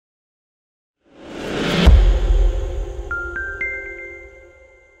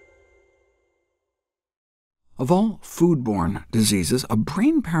Of all foodborne diseases, a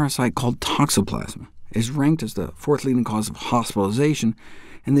brain parasite called toxoplasma is ranked as the fourth leading cause of hospitalization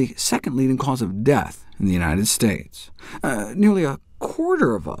and the second leading cause of death in the United States. Nearly a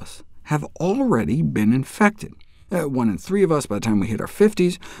quarter of us have already been infected. 1 in 3 of us by the time we hit our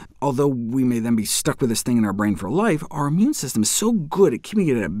 50s. Although we may then be stuck with this thing in our brain for life, our immune system is so good at keeping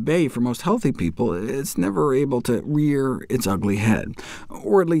it at bay for most healthy people, it's never able to rear its ugly head,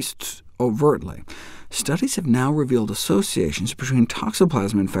 or at least overtly. Studies have now revealed associations between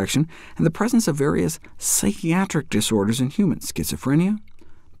toxoplasma infection and the presence of various psychiatric disorders in humans: schizophrenia,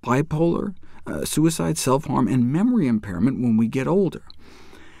 bipolar, suicide, self-harm, and memory impairment when we get older.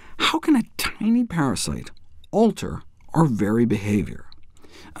 How can a tiny parasite alter our very behavior?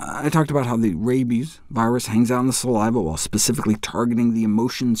 I talked about how the rabies virus hangs out in the saliva while specifically targeting the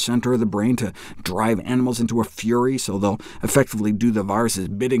emotion center of the brain to drive animals into a fury, so they'll effectively do the virus's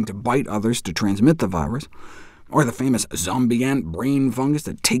bidding to bite others to transmit the virus. Or the famous zombie ant brain fungus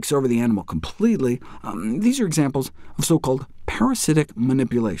that takes over the animal completely. These are examples of so-called parasitic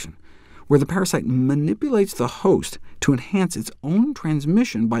manipulation, where the parasite manipulates the host to enhance its own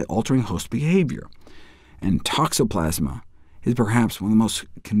transmission by altering host behavior. And toxoplasma is perhaps one of the most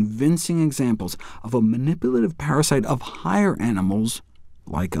convincing examples of a manipulative parasite of higher animals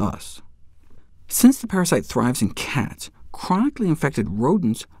like us. Since the parasite thrives in cats, chronically infected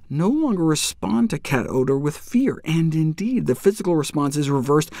rodents no longer respond to cat odor with fear, and indeed the physical response is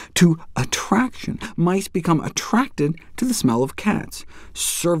reversed to attraction. Mice become attracted to the smell of cats,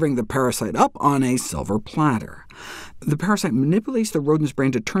 serving the parasite up on a silver platter. The parasite manipulates the rodent's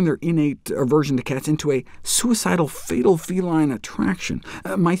brain to turn their innate aversion to cats into a suicidal, fatal feline attraction.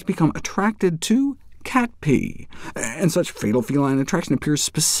 Mice become attracted to cat pee, and such fatal feline attraction appears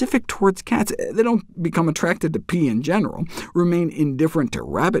specific towards cats. They don't become attracted to pee in general, remain indifferent to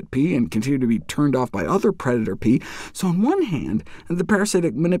rabbit pee, and continue to be turned off by other predator pee. So on one hand, the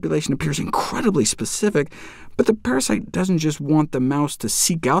parasitic manipulation appears incredibly specific, but the parasite doesn't just want the mouse to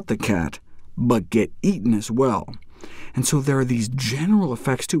seek out the cat, but get eaten as well. And so there are these general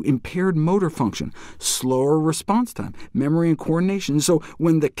effects too: impaired motor function, slower response time, memory and coordination. So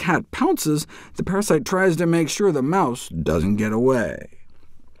when the cat pounces, the parasite tries to make sure the mouse doesn't get away.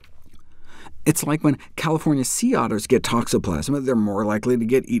 It's like when California sea otters get toxoplasma, they're more likely to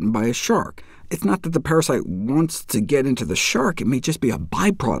get eaten by a shark. It's not that the parasite wants to get into the shark, it may just be a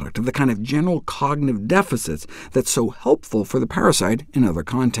byproduct of the kind of general cognitive deficits that's so helpful for the parasite in other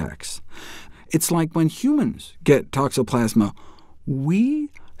contexts. It's like when humans get toxoplasma, we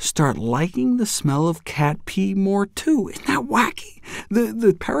start liking the smell of cat pee more too. Isn't that wacky?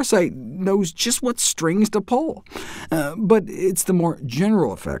 The parasite knows just what strings to pull. But it's the more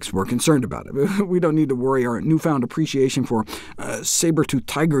general effects we're concerned about. We don't need to worry our newfound appreciation for saber-toothed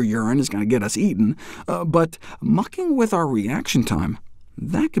tiger urine is going to get us eaten. But mucking with our reaction time,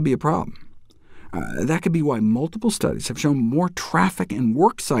 that could be a problem. That could be why multiple studies have shown more traffic and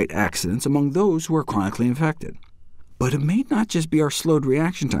worksite accidents among those who are chronically infected. But it may not just be our slowed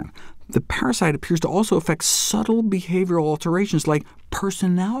reaction time. The parasite appears to also affect subtle behavioral alterations, like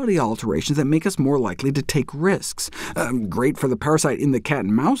personality alterations that make us more likely to take risks. Great for the parasite in the cat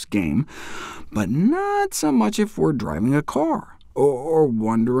and mouse game, but not so much if we're driving a car, or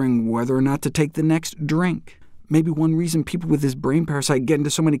wondering whether or not to take the next drink. Maybe one reason people with this brain parasite get into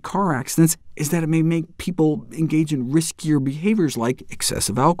so many car accidents is that it may make people engage in riskier behaviors like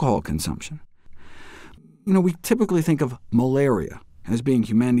excessive alcohol consumption. We typically think of malaria as being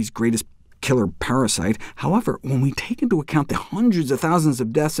humanity's greatest killer parasite. However, when we take into account the hundreds of thousands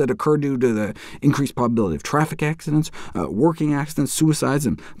of deaths that occur due to the increased probability of traffic accidents, working accidents, suicides,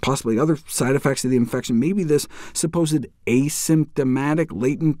 and possibly other side effects of the infection, maybe this supposed asymptomatic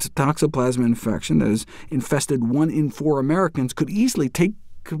latent toxoplasma infection that has infested 1 in 4 Americans could easily take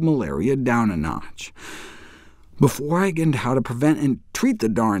malaria down a notch. Before I get into how to prevent and treat the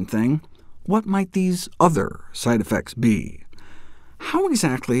darn thing, what might these other side effects be? How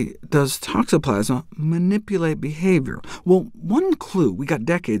exactly does toxoplasma manipulate behavior? Well, one clue we got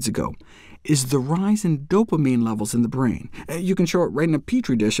decades ago is the rise in dopamine levels in the brain. You can show it right in a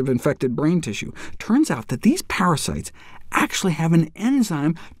petri dish of infected brain tissue. Turns out that these parasites actually have an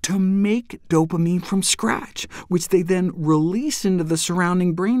enzyme to make dopamine from scratch, which they then release into the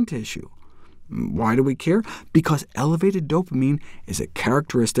surrounding brain tissue. Why do we care? Because elevated dopamine is a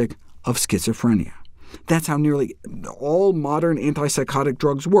characteristic of schizophrenia. That's how nearly all modern antipsychotic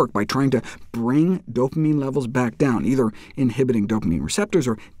drugs work, by trying to bring dopamine levels back down, either inhibiting dopamine receptors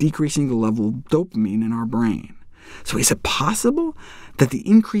or decreasing the level of dopamine in our brain. So is it possible that the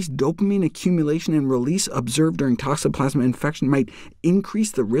increased dopamine accumulation and release observed during Toxoplasma infection might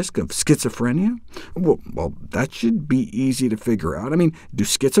increase the risk of schizophrenia? Well, that should be easy to figure out. I mean, do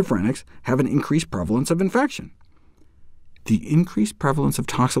schizophrenics have an increased prevalence of infection? The increased prevalence of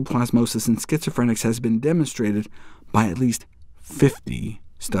toxoplasmosis in schizophrenics has been demonstrated by at least 50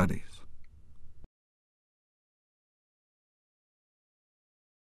 studies.